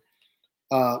do?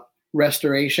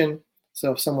 Restoration.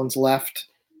 So if someone's left,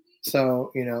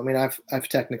 I've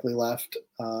technically left.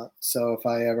 So if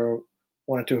I ever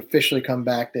wanted to officially come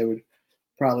back, they would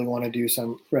probably want to do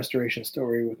some restoration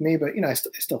story with me. But I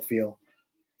still feel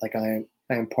like I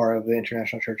am part of the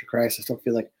International Church of Christ. I still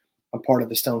feel like I'm part of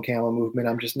the Stone Camel movement.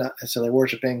 I'm just not necessarily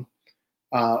worshiping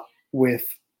with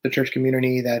the church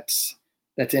community that's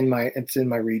in my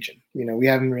region. We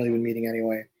haven't really been meeting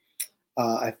anyway.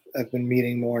 I've been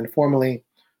meeting more informally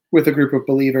with a group of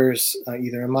believers,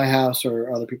 either in my house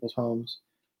or other people's homes.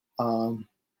 Kind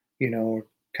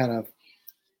of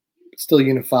still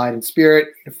unified in spirit,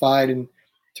 unified in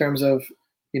terms of,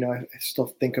 I still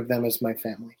think of them as my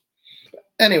family.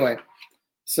 Anyway,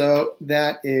 so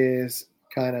that is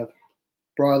kind of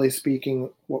broadly speaking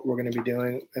what we're going to be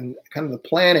doing. And kind of the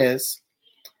plan is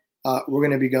we're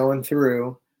going to be going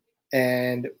through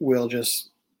and we'll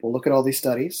look at all these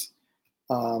studies.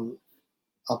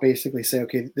 I'll basically say,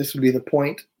 okay, this would be the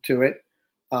point to it.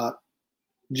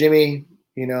 Jimmy,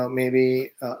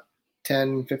 maybe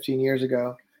 10, 15 years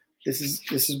ago, this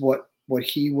is what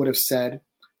he would have said.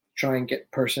 Try and get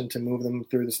person to move them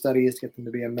through the studies, get them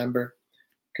to be a member,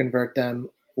 convert them,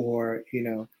 or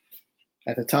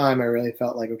at the time I really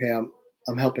felt like, okay,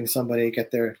 I'm helping somebody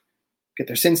get their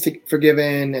sins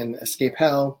forgiven and escape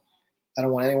hell. I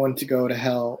don't want anyone to go to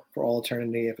hell for all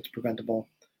eternity if it's preventable.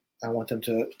 I want them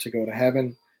to go to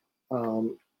heaven.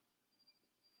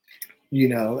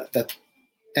 That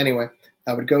anyway,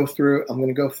 I would go through. I'm going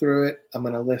to go through it. I'm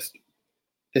going to list.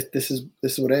 This is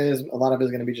what it is. A lot of it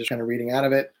is going to be just kind of reading out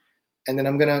of it, and then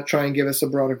I'm going to try and give us a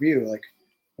broader view. Like,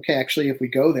 okay, actually, if we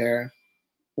go there,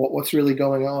 what's really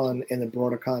going on in the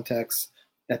broader context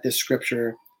that this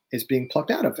scripture is being plucked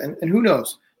out of, and who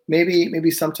knows? Maybe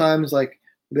sometimes like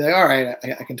be like, all right,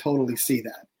 I can totally see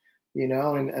that,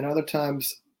 and other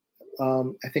times.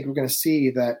 I think we're going to see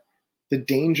that the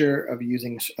danger of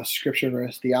using a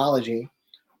scripture-verse theology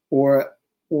or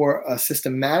a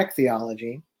systematic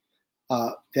theology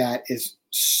that is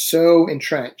so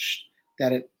entrenched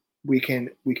that we can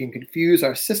confuse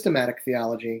our systematic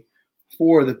theology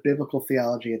for the biblical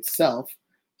theology itself.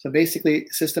 So basically,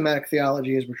 systematic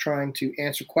theology is we're trying to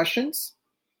answer questions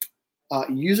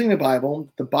using the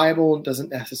Bible. The Bible doesn't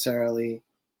necessarily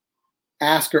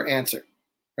ask or answer.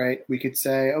 Right? We could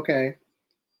say, okay,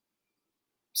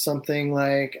 something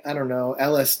like, I don't know,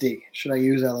 LSD. Should I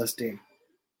use LSD?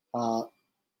 The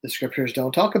scriptures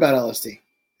don't talk about LSD.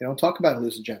 They don't talk about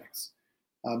hallucinogenics.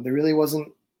 There really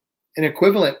wasn't an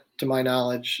equivalent, to my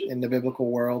knowledge, in the biblical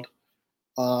world,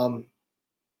 at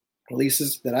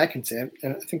least that I can say.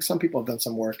 And I think some people have done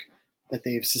some work that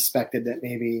they've suspected that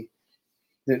maybe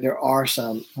there are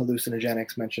some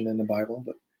hallucinogenics mentioned in the Bible,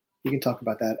 but we can talk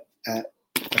about that at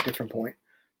a different point.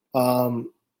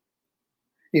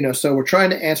 So we're trying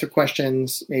to answer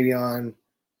questions maybe on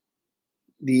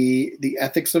the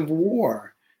ethics of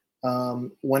war.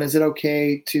 When is it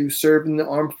okay to serve in the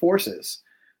armed forces?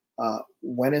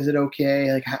 When is it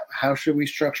okay? Like, how should we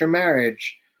structure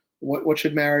marriage? What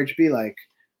should marriage be like?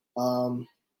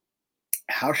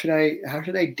 How should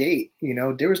I date?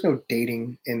 There was no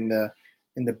dating in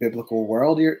the biblical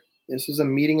world. This was a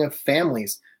meeting of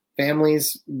families.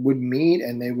 Families would meet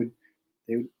and they would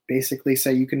basically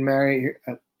say, you can marry.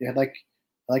 I'd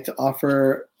like to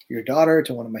offer your daughter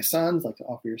to one of my sons. I'd like to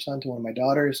offer your son to one of my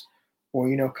daughters.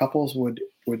 Or couples would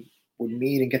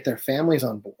meet and get their families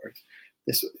on board.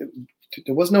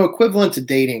 There was no equivalent to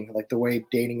dating like the way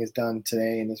dating is done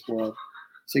today in this world.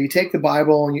 So you take the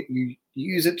Bible and you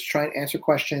use it to try and answer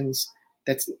questions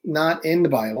that's not in the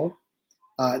Bible.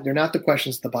 They're not the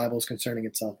questions the Bible is concerning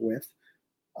itself with.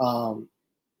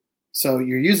 So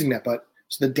you're using that, but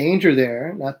so the danger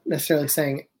there, not necessarily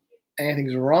saying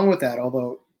anything's wrong with that,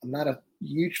 although I'm not a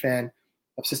huge fan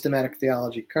of systematic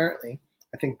theology currently.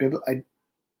 I think I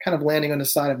kind of landing on the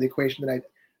side of the equation that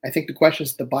I think the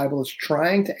questions the Bible is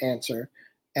trying to answer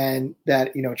and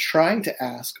that, trying to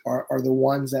ask are the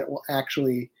ones that will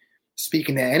actually speak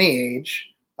into any age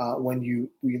when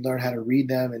we learn how to read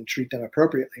them and treat them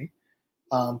appropriately.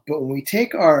 But when we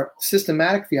take our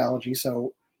systematic theology,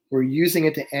 so we're using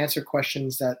it to answer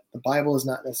questions that the Bible is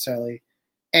not necessarily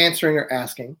answering or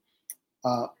asking,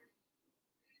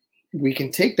 we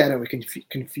can take that and we can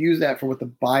confuse that for what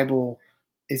the Bible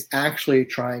is actually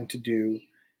trying to do,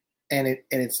 and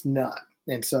it's not.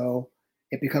 And so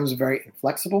it becomes very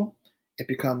inflexible. It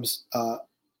becomes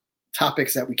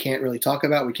topics that we can't really talk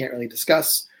about, we can't really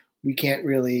discuss, we can't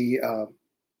really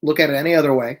look at it any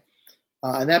other way,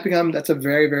 and that's a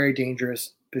very, very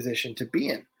dangerous position to be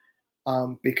in,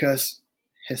 because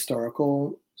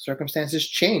historical circumstances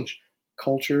change,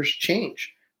 cultures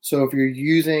change. So if you're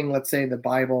using, let's say, the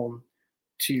Bible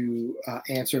to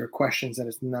answer questions that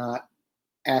it's not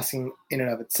asking in and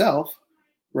of itself,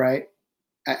 right?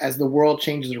 As the world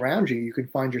changes around you, you can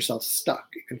find yourself stuck.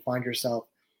 You can find yourself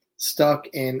stuck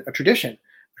in a tradition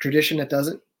that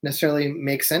doesn't necessarily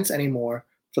make sense anymore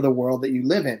for the world that you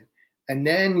live in. And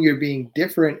then you're being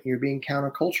different, you're being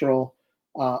countercultural,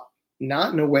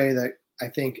 not in a way that I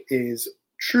think is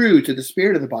true to the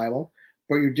spirit of the Bible,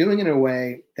 but you're doing it in a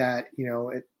way that,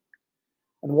 on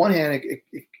one hand,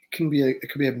 it can be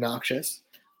obnoxious.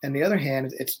 And the other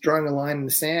hand, it's drawing a line in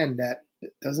the sand that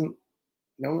doesn't,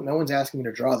 no one's asking you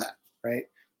to draw that, right?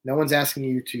 No one's asking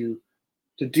you to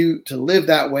live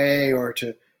that way or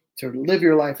to live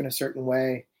your life in a certain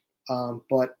way.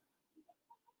 But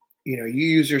you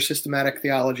use your systematic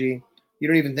theology. You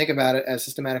don't even think about it as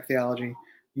systematic theology.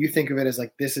 You think of it as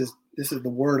like, this is the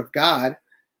word of God.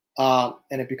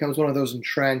 And it becomes one of those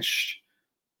entrenched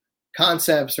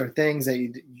concepts or things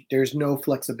that there's no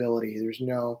flexibility. There's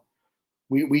no,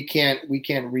 we can't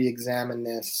re-examine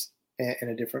this in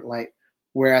a different light.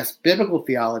 Whereas biblical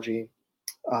theology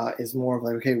is more of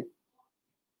like, okay,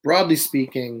 broadly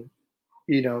speaking,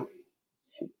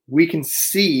 we can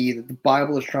see that the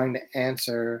Bible is trying to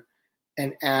answer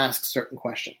and ask certain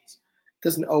questions. It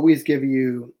doesn't always give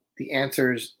you the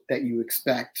answers that you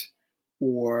expect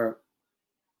or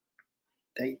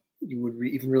that you would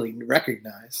even really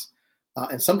recognize.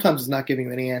 And sometimes it's not giving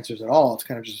you any answers at all. It's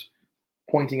kind of just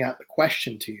pointing out the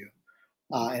question to you.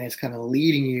 And it's kind of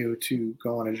leading you to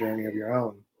go on a journey of your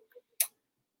own.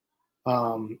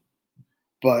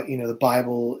 But, the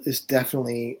Bible is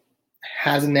definitely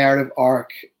has a narrative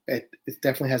arc. It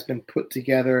definitely has been put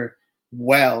together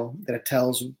well, that it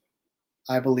tells,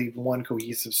 I believe, one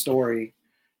cohesive story.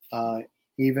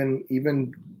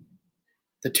 Even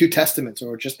the two testaments,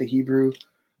 or just the Hebrew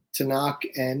Tanakh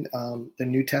and the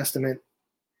New Testament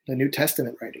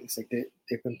writings, like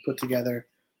they've been put together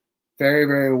very,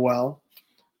 very well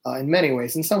in many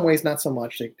ways. In some ways, not so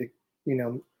much.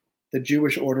 The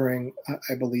Jewish ordering,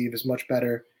 I believe, is much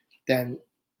better than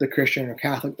the Christian or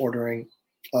Catholic ordering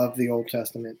of the Old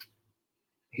Testament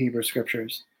Hebrew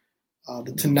scriptures.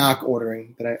 The Tanakh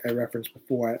ordering that I referenced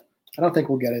before, I don't think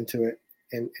we'll get into it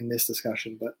in this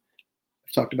discussion, but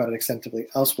I've talked about it extensively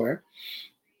elsewhere.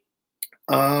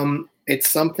 It's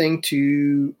something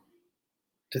to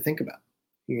think about.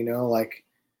 Like,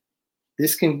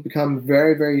 this can become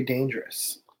very, very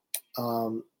dangerous.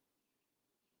 And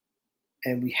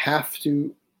we have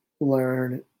to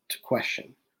learn to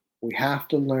question. We have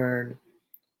to learn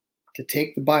to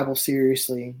take the Bible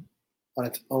seriously on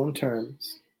its own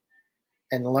terms,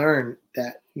 and learn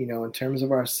that, in terms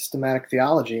of our systematic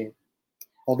theology,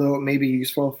 although it may be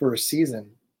useful for a season,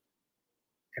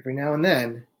 every now and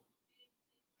then,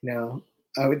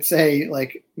 I would say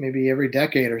like maybe every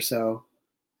decade or so,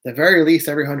 at the very least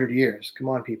every 100 years. Come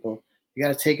on, people. You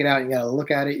got to take it out. You got to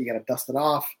look at it. You got to dust it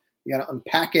off. You got to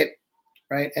unpack it,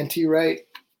 right? N.T. Wright,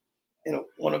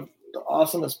 one of the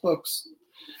awesomest books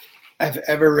I've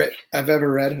ever read. I was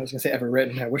going to say ever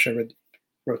written. I wish I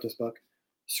wrote this book,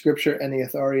 Scripture and the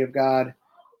Authority of God.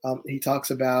 He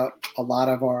talks about a lot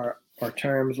of our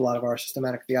terms, a lot of our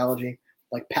systematic theology,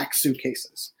 like packed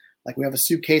suitcases. Like, we have a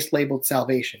suitcase labeled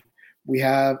salvation. We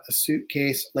have a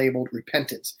suitcase labeled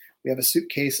repentance. We have a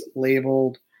suitcase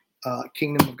labeled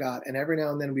kingdom of God. And every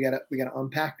now and then we gotta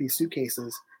unpack these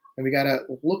suitcases, and we gotta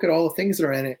look at all the things that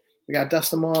are in it. We gotta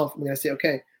dust them off. We gotta say,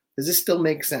 okay, does this still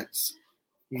make sense?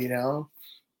 I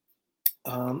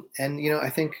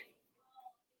think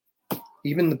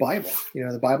even the Bible,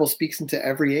 the Bible speaks into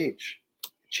every age,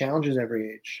 challenges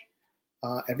every age,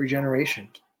 every generation,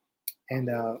 and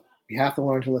we have to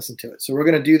learn to listen to it. So we're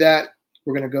going to do that.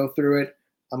 We're going to go through it.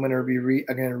 I'm going to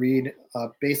read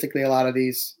basically a lot of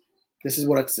these. This is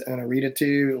what I'm going to read it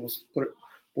to.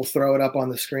 We'll throw it up on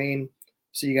the screen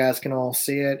so you guys can all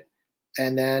see it,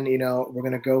 and then we're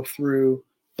going to go through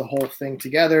the whole thing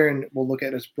together, and we'll look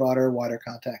at its broader, wider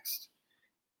context.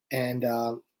 And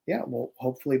we'll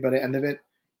hopefully by the end of it,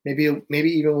 maybe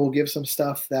even we'll give some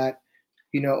stuff that,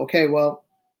 okay, well,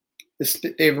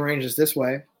 they've arranged this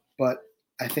way, but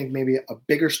I think maybe a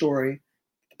bigger story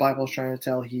the Bible's trying to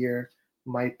tell here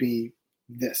might be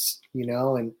this,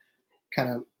 and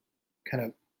kind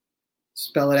of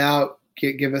spell it out,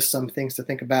 give us some things to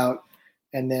think about,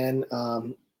 and then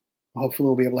hopefully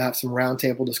we'll be able to have some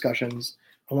roundtable discussions.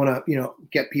 I want to,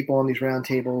 get people on these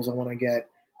roundtables. I want to get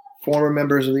former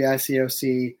members of the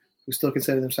ICOC who still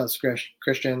consider themselves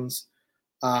Christians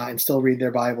and still read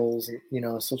their Bibles,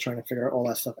 and, still trying to figure all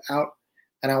that stuff out.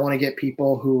 And I want to get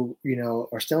people who,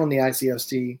 are still in the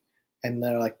ICOC and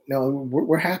they're like, no,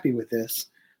 we're happy with this.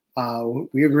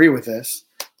 We agree with this.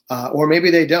 Or maybe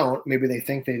they don't. Maybe they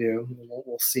think they do.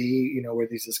 We'll see, where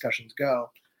these discussions go.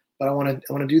 But I want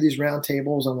to do these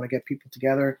roundtables. I want to get people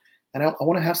together, and I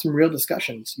want to have some real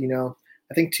discussions.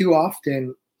 I think too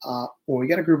often when we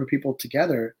get a group of people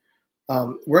together,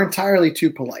 we're entirely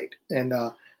too polite. And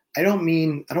I don't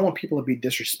want people to be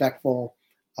disrespectful.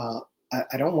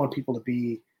 I don't want people to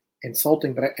be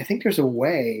insulting. But I think there's a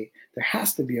way. There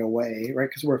has to be a way, right?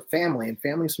 Because we're a family, and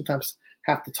families sometimes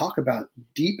have to talk about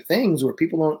deep things where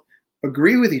people don't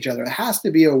agree with each other. It has to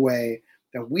be a way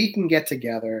that we can get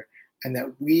together and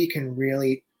that we can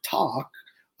really talk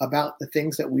about the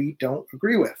things that we don't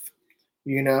agree with.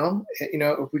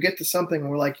 If we get to something and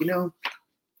we're like, I don't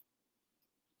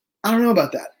know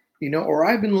about that, or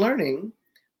I've been learning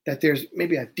that there's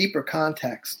maybe a deeper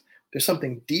context. There's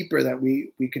something deeper that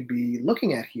we could be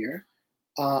looking at here.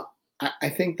 I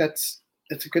think that's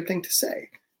a good thing to say.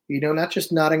 Not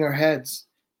just nodding our heads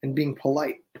and being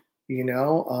polite,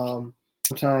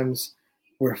 sometimes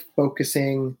we're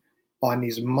focusing on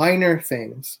these minor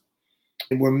things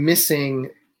and we're missing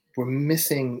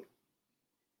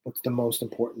what's the most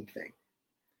important thing.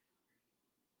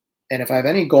 And if I have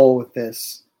any goal with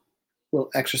this little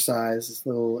exercise, this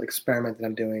little experiment that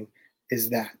I'm doing, is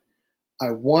that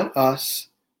I want us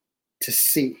to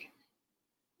see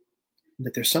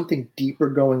that there's something deeper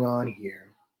going on here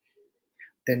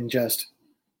than just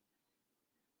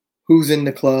who's in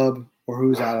the club or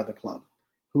who's out of the club,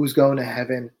 who's going to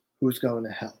heaven, who's going to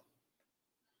hell.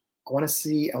 I want us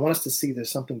to see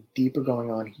there's something deeper going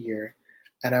on here,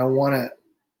 and I want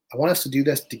us to do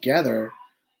this together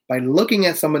by looking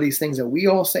at some of these things that we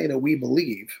all say that we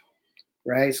believe,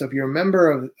 right? So if you're a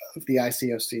member of the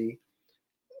ICOC,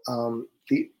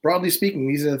 broadly speaking,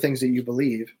 these are the things that you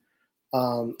believe.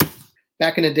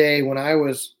 Back in the day when I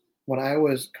was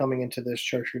coming into this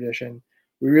church tradition,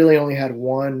 we really only had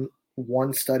one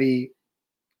study,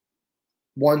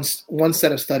 one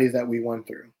set of studies that we went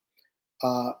through.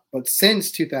 But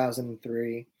since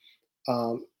 2003,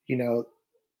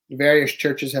 various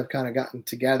churches have kind of gotten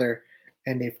together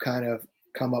and they've kind of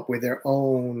come up with their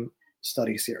own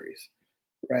study series,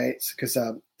 right? Because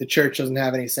the church doesn't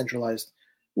have any centralized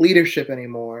leadership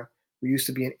anymore. We used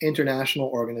to be an international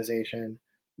organization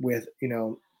with,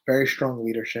 very strong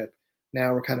leadership.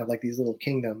 Now we're kind of like these little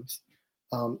kingdoms.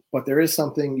 But there is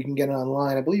something you can get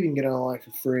online. I believe you can get it online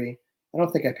for free. I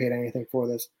don't think I paid anything for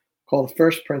this, called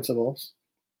First Principles.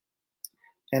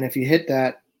 And if you hit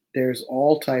that, there's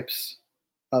all types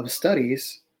of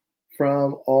studies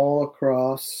from all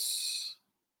across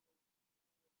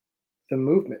the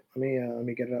movement. Let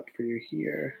me get it up for you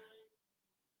here.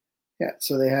 Yeah,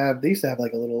 so they used to have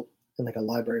like a little, in like a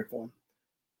library form,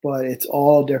 but it's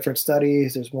all different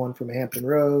studies. There's one from Hampton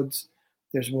Roads.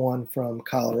 There's one from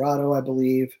Colorado, I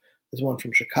believe. There's one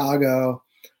from Chicago.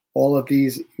 All of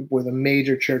these where the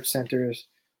major church centers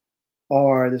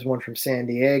are. There's one from San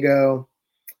Diego.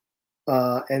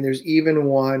 And there's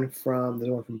one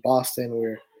from Boston,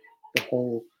 where the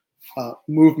whole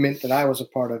movement that I was a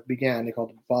part of began. They called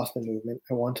it the Boston movement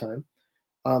at one time.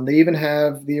 They even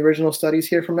have the original studies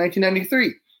here from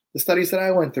 1993, the studies that I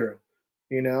went through.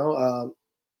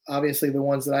 Obviously the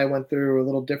ones that I went through were a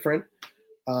little different,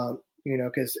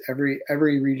 because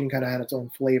every region kind of had its own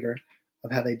flavor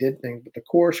of how they did things, but the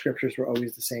core scriptures were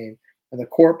always the same, and the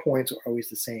core points were always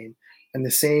the same, and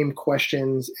the same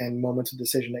questions and moments of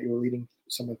decision that you were leading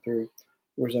someone through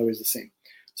was always the same.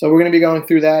 So we're going to be going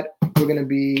through that. We're going to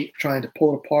be trying to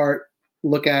pull it apart,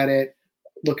 look at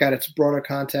its broader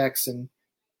context, and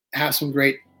have some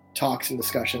great talks and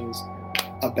discussions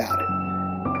about it.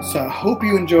 So I hope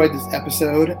you enjoyed this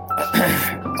episode.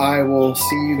 I will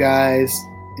see you guys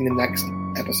in the next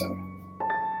episode.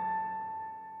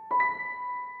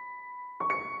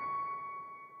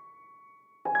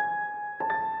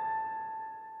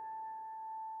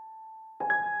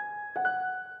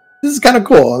 This is kind of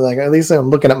cool. Like, at least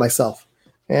I'm looking at myself.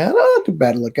 Yeah, not too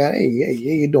bad to look at. Hey,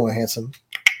 you doing, handsome?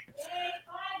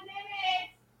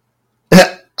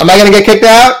 Am I gonna get kicked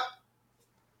out?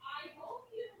 I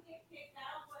hope you don't get kicked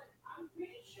out, but I'm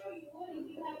pretty sure you wouldn't.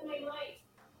 You have my life.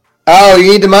 Oh,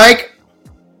 you need the mic?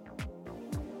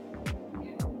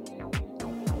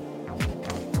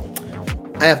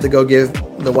 I have to go give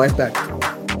the wife back.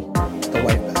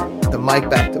 The mic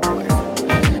back to my wife.